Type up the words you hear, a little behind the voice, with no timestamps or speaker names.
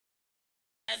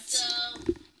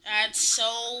Had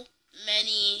so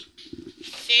many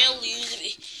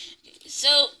failures.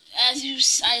 So as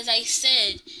I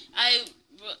said, I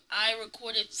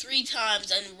recorded 3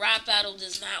 times, and Rap Battle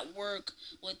does not work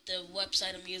with the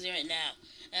website I'm using right now.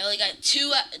 I only got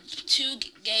two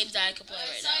games that I can play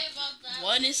right now.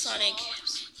 One is Sonic.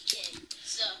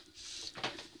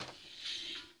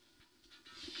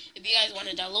 If you guys want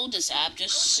to download this app,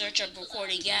 just search up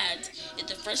recording ads. If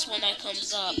the first one that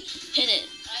comes up, hit it.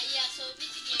 Yeah, so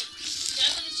beat the game. Now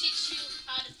I'm gonna teach you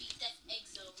how to beat that egg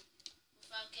zone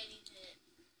without getting hit.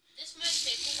 This might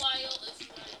take a while if you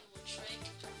want to do a trick.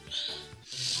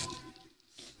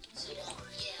 So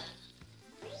yeah.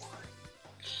 I don't know why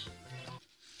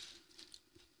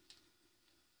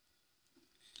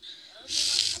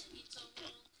it's taking so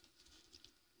long.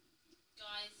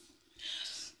 Guys,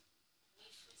 just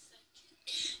wait for a second.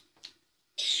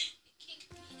 It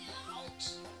kicked me out.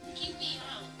 Kick me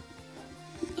out.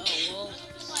 Oh well. I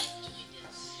don't know why it's doing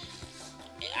this.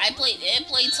 It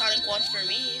played Sonic 1 for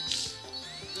me.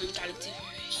 Sonic 2 for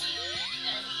me.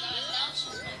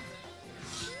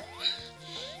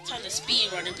 Time to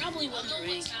speed run, and probably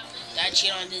wondering that I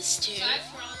cheat on this too.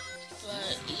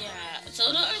 But yeah,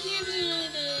 so the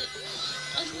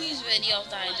unused videos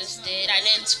that I just did, I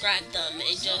didn't scrap them.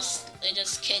 It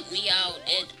just kicked me out.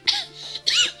 It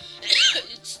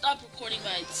stopped recording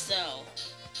by itself.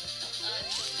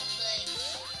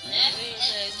 The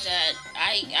reason is that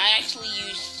I actually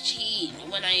used cheat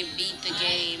when I beat the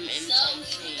game in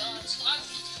something.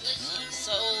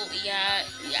 So yeah,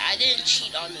 I didn't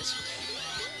cheat on this one.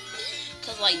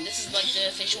 Cause like this is like the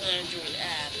official Android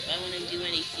app. I wouldn't do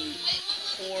anything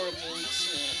horrible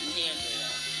to the Android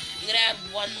app. I'm gonna add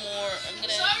one more. I'm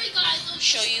gonna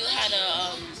show you how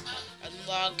to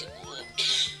unlock.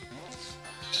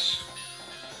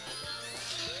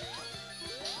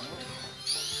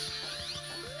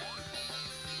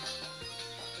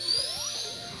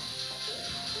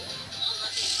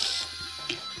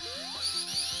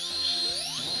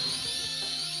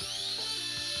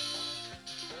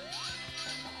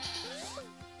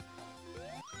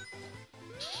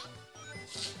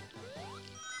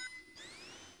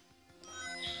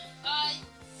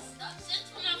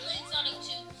 Since we're not playing Sonic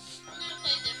 2, I'm gonna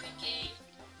play a different game.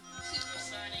 Super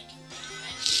Sonic.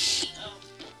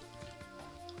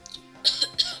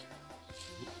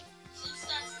 Since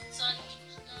that's Sonic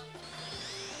 2's now,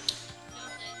 I'm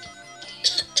gonna play a different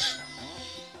game.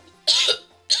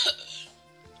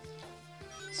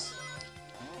 So,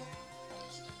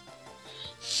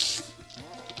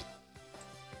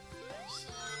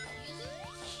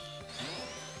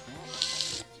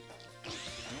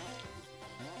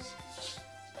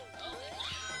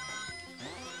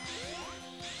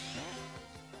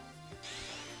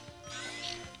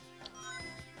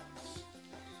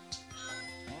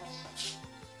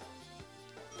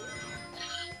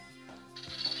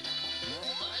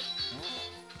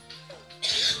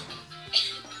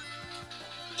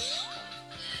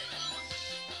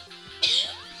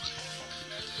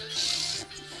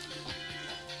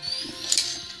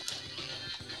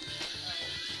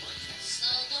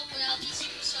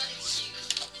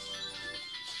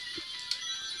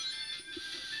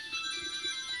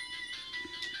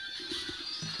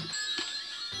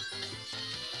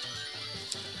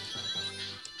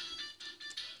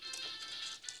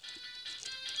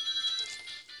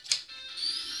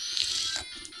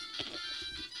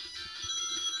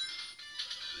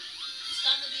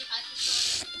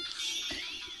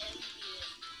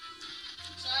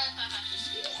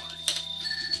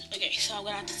 okay, so I'm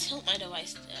gonna have to tilt my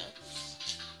device down.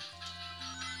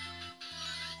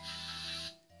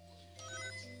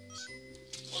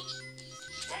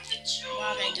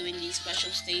 Why am I doing these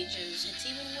special stages? It's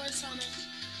even worse on an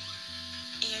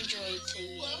Android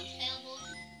thingy.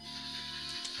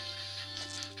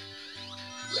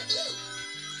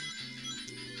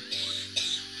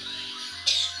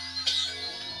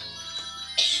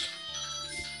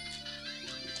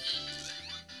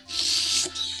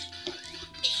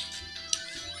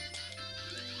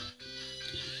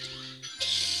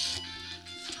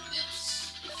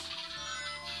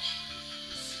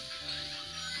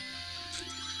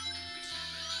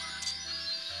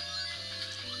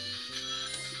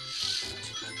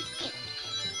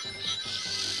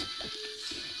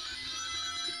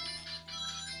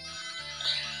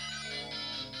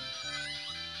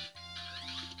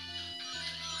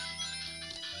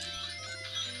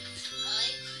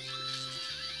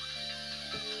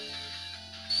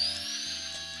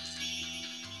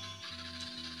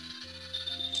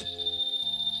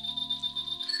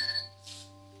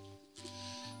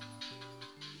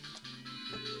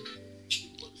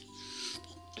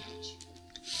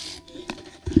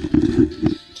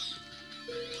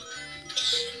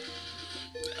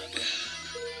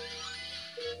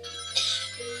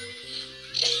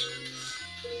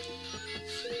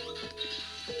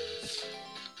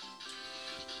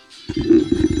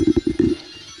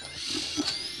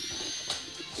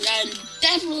 I'm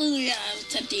definitely not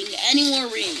attempting any more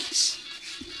rings.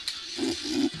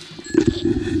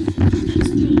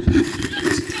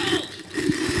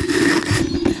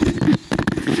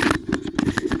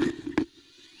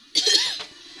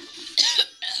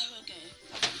 Okay.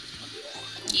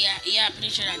 Yeah, pretty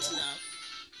sure that's enough.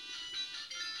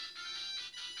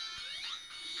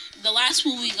 The last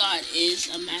one we got is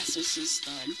a Master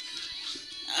System.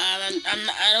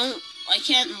 I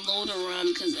can't load a ROM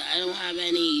because I don't have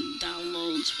any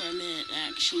downloads from it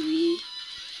actually.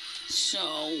 So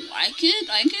I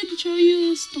could show you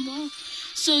this tomorrow.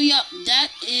 So yep, that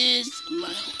is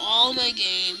all my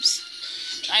games.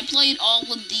 I played all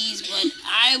of these, but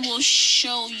I will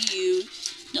show you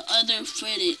the other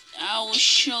footage. I will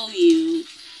show you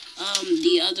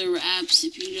the other apps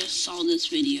if you just saw this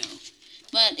video.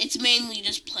 But it's mainly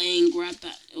just playing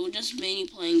just mainly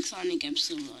playing Sonic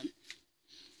Episode 1.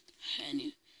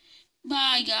 Anyway,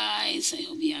 bye guys. I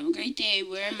hope you have a great day.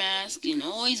 Wear a mask and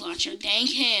always wash your dang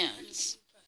hands.